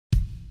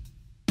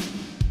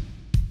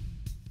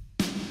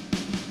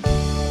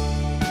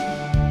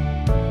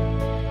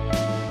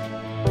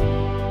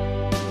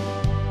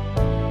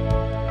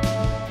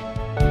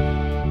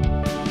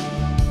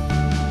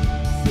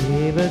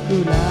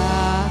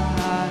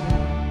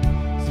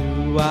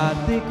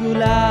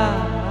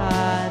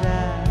సువార్తికులారా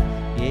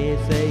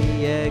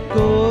యేసయ్య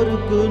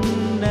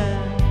కోరుకున్న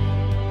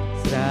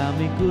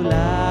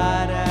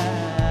శ్రామికులారా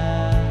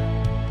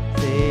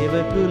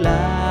సేవకులారా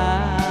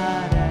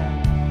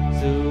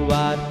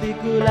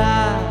సువార్తికులారా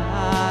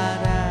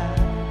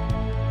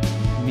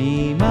మీ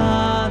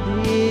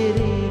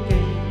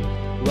మాదిరికై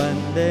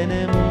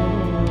వందనము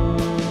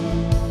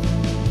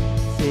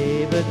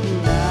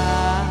సేవకులారా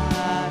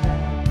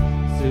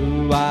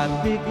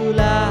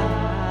సువార్తికులారా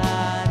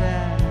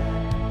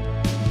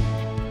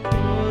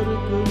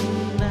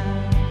కోరుకున్న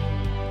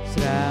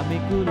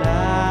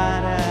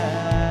శ్రామికులారా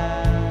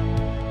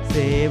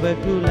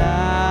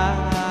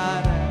సేవకులారా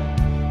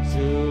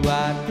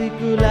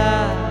సువార్తికులారా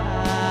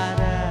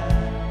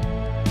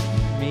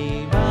మీ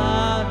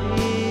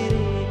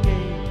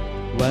మాదిరికై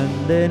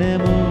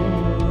వందనము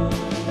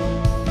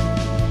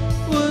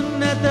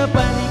ఉన్నత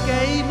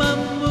పనికై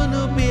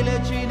మమ్మును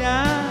పిలచిన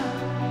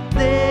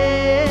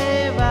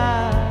దేవా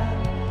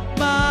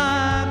మా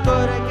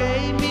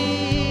కొరకై మీ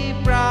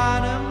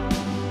ప్రాణం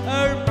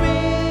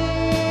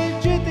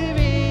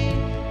అర్పించితివి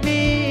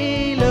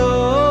నీలో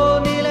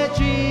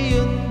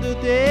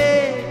నిలచియుందుతే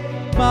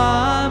మా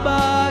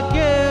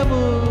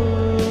భాగ్యము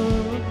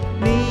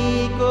నీ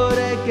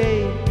కొరకై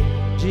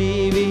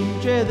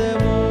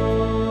జీవించెదము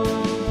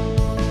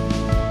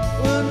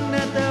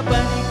ఉన్నత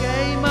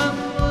పనికై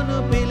మమ్మును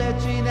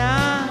పిలచిన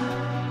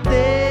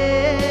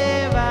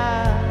దేవా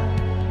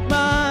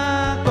మా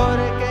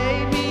కొరకై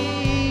మీ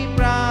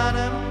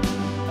ప్రాణం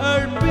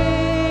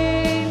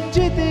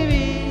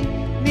అర్పించితివి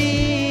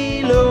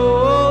నీలో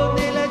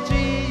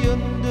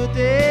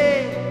నిలచియుందుతే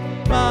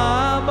మా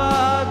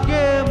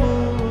భాగ్యము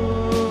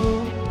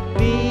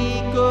నీ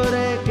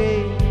కొరకై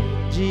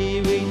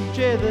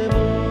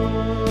జీవించెదము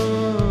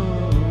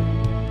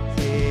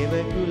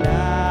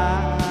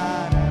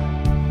సేవకులారా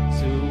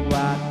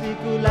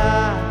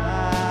సువార్తికులారా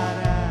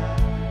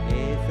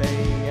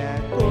యేసయ్య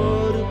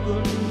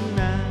కోరుకున్న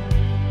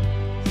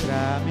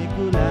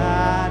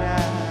శ్రామికులారా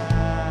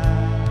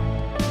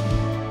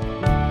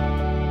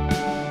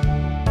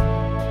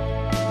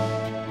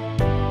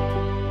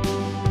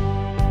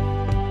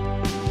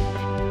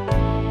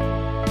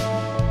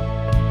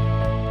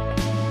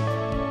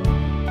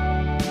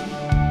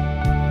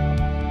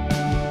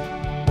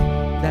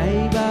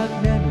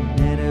దైవాజ్ఞను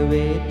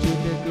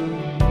నెరవేర్చుటకు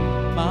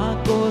మా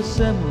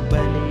కోసము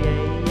బలి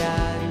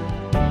అయ్యారు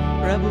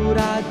ప్రభు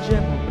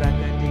రాజ్యము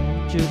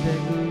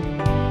ప్రకటించుటకు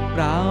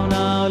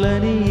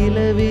ప్రాణాలని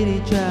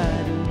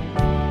ఇలవిరిచారు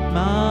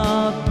మా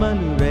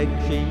ఆత్మలు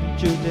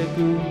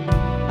రక్షించుటకు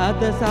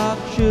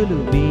హతసాక్షులు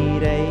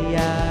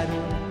మీరయ్యారు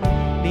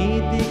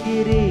నీతి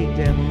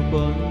కిరీటము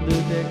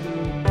పొందుటకు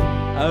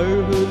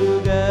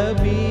అర్హులుగా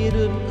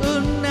మీరు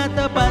ఉన్నత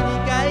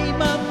పనికై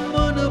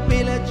మమ్మును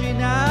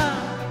పిలచిన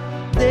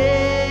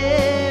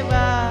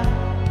దేవా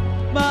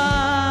మా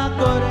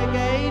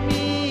కొరకై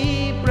మీ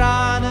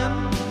ప్రాణం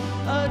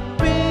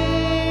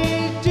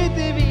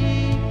అర్పించితివి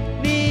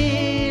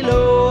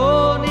నీలో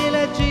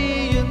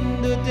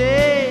నిలచియుందుతే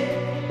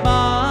మా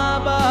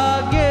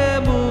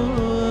భాగ్యము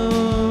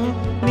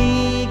నీ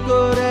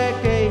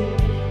కొరకై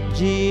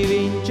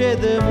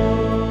జీవించెదము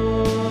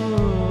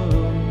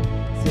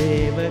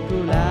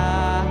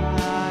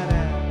సేవకులారా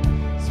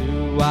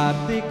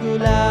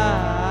సువార్తికులారా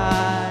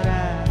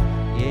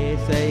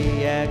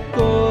యేసయ్య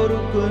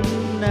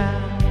కోరుకున్న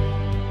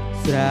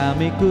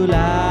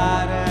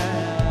శ్రామికులారా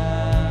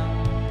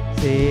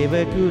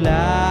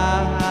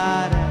సేవకులారా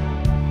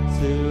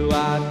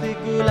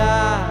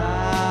సువార్తికులారా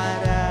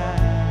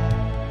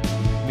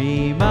మీ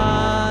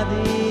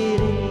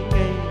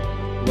మాదిరికై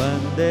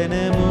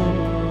వందనము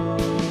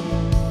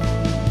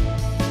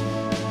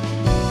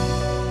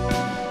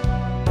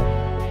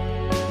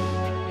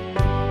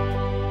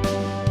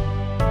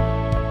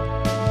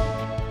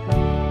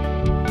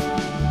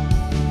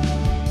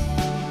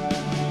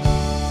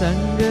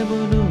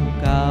సంఘమును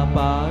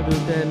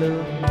కాపాడుటలో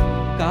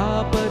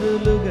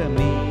కాపరులుగా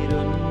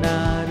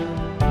మీరున్నారు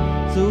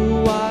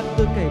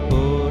సువార్తకై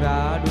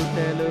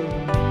పోరాడుటలో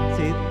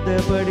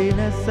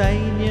సిద్ధపడిన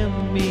సైన్యం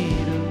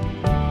మీరు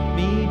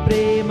మీ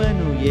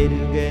ప్రేమను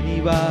ఎరుగని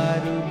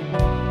వారు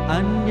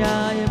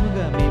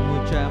అన్యాయముగా మేము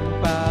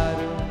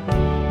చంపారు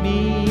మీ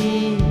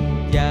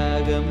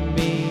త్యాగం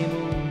మేము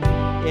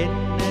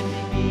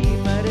ఎన్నటికీ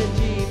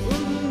మరచి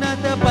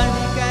ఉన్నత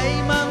పనికై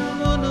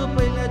మమ్మును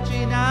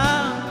పిలచిన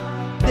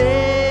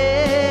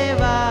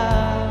దేవా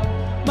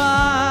మా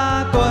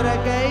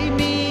కొరకై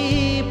మీ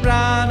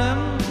ప్రాణం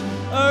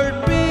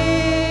అర్పించితివి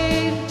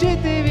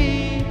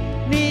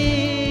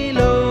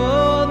నీలో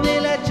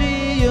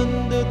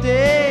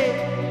నిలచియుందుతే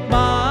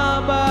మా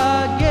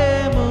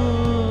భాగ్యము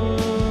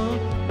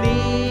నీ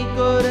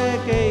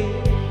కొరకై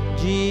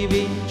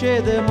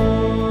జీవించెదము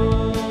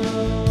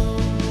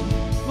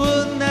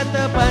ఉన్నత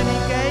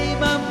పనికై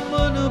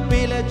మమ్మును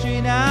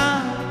పిలచిన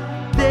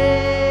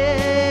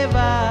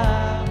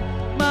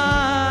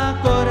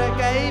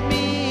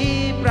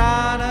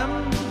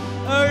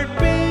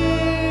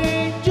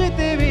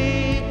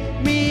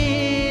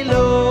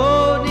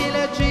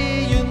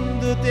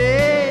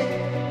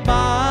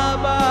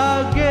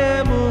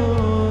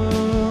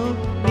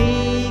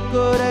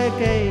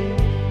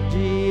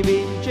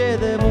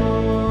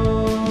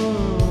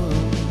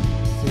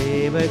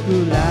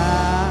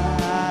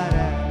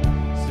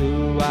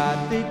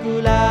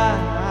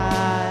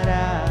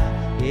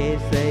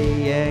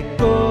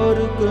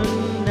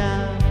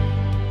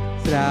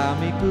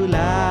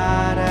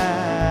సేవకులారా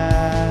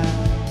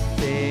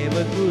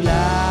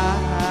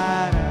సేవకులారా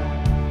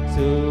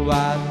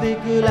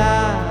సువార్తికులారా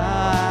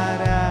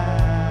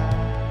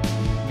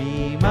మీ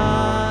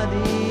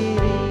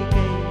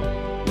మాదిరికై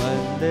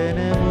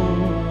వందనము.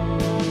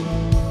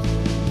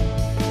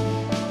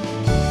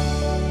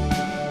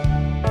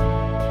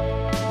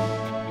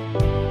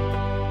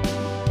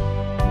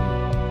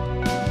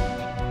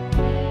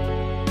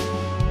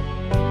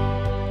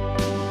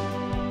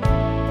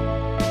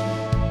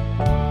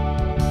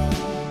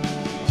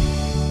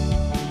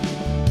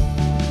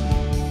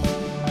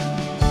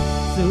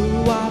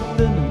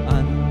 సువార్తను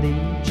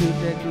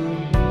అందించుటకు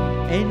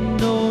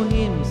ఎన్నో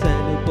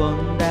హింసలు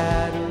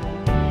పొందారు.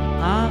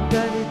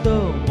 ఆకలితో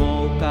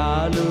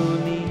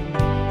మోకాలుని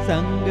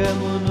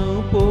సంఘమును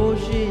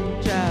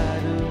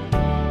పోషించారు.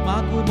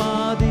 మాకు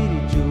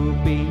మాదిరి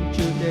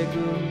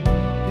చూపించుటకు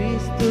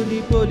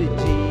క్రీస్తుని పోలి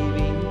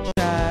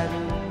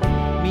జీవించారు.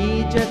 మీ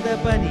జత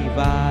పని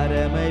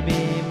వారమై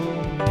మేము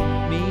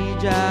మీ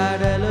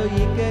జాడలో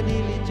ఇక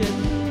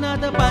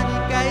నిలిచెన్నత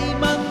పనికై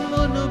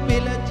మమ్మును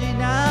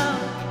పిలచిన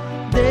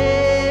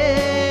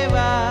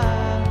దేవా,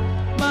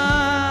 మా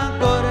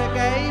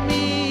కొరకై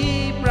మీ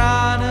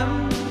ప్రాణం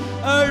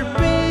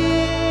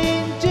అర్పించితివి.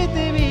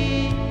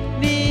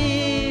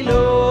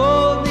 నీలో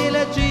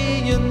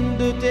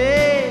నిలచియుందుతే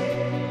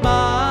మా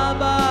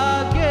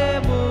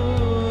భాగ్యము.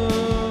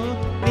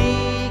 నీ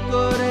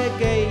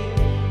కొరకై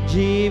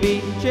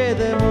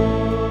జీవించెదము.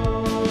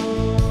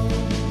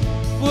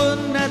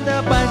 ఉన్నత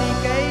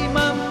పనికై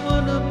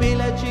మమ్మును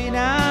పిలచిన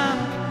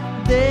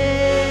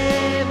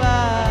దేవా,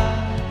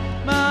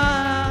 మా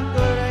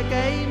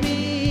కొరకై మీ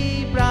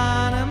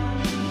ప్రాణం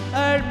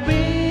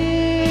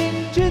అర్పించితివి.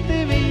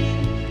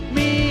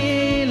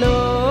 మీలో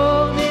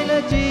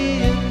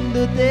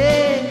నిలచియుందుతే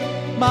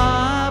మా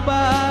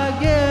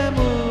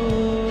భాగ్యము.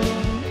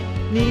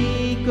 నీ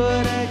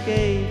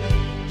కొరకై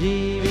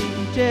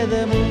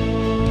జీవించెదము.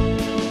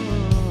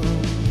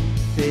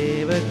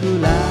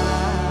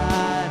 సేవకులారా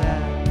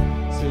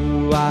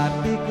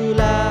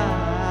సువార్తికులారా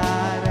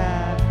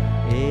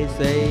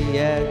యేసయ్య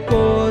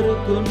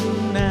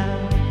కోరుకున్న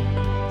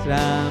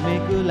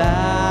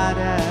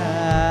శ్రామికులారా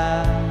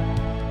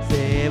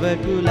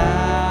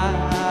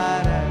సేవకులారా